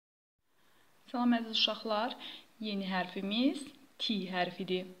Salam əziz uşaqlar, yeni hərfimiz T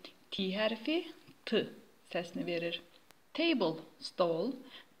hərfidir. T hərfi T səsini verir. Table, stol,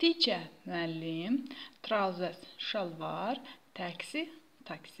 teacher, müəllim, trousers, şalvar, taksi,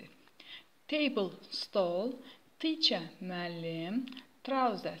 taksi. Table, stol, teacher, müəllim,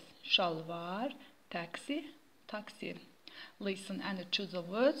 trousers, şalvar, taksi, taksi. Listen and choose the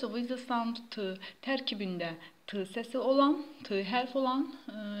words with the sound T. Tərkibində T səsi olan, T hərf olan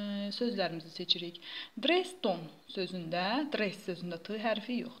sözlərimizi seçirik. Dress don sözündə, dress sözündə T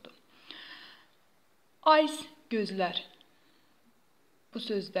hərfi yoxdur. Eyes, gözlər. Bu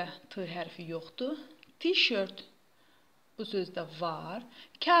sözdə T hərfi yoxdur. T-shirt bu sözdə var.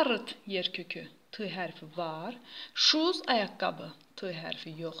 Carrot, yer kökü, T hərfi var. Shoes, ayaqqabı, T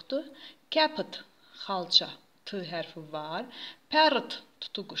hərfi yoxdur. Caput, xalça, T hərfi var. Parrot,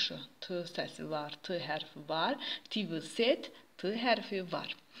 tutuquşu, T səsi var, T hərfi var. TV set, T hərfi var.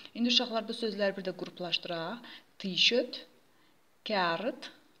 İndi uşaqlar bu sözləri bir də qruplaşdıraq. T-shirt,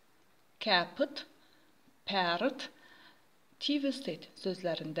 carrot, caput, parrot, TV set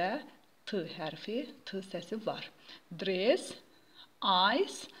sözlərində T hərfi, T səsi var. Dress,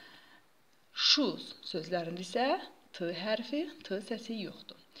 eyes, shoes sözlərində isə T hərfi, T səsi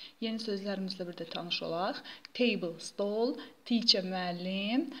yoxdur. Yeni sözlərimizlə bir də tanış olaq. Table, stol, teacher,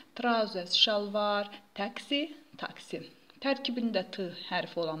 müəllim, trousers, şalvar, taksi, taksi. Tərkibində T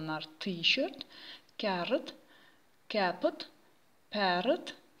hərfi olanlar t-shirt, carrot, caput,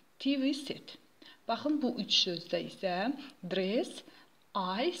 parrot, TV set. Baxın, bu üç sözdə isə dress,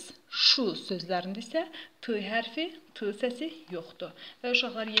 eyes, shoes sözlərində isə T hərfi, T səsi yoxdur. Və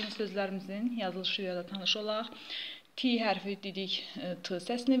uşaqlar, yeni sözlərimizin yazılışı ilə tanış olaq. T hərfi dedik, T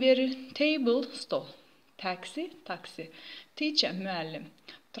səsini verir. Table, stol. Taksi, taksi. Teacher, müəllim.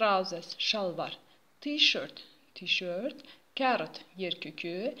 Trousers, şalvar. T-shirt, t-shirt. Carrot, yer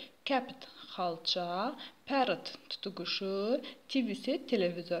kökü. Caput, xalça. Parrot, tutuquşu. TV set,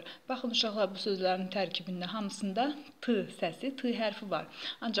 televizor. Baxın uşaqlar, bu sözlərin tərkibində hamısında T səsi, T hərfi var.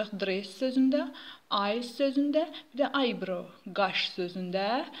 Ancaq dress sözündə, eyes sözündə, bir də eyebrow, qaş sözündə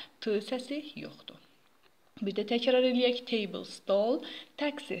T səsi yoxdur. Bir də təkrar eləyək. Table, stol,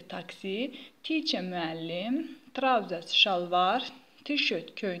 taksi, taksi, teacher, müəllim, trousers, şalvar,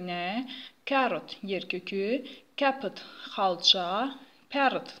 t-shirt, köynək, carrot, yer kökü, caput, xalça,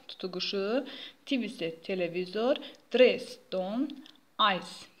 parrot, tutuquşu, TV set, televizor, dress, don,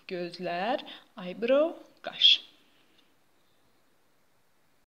 eyes, gözlər, eyebrow, qaş.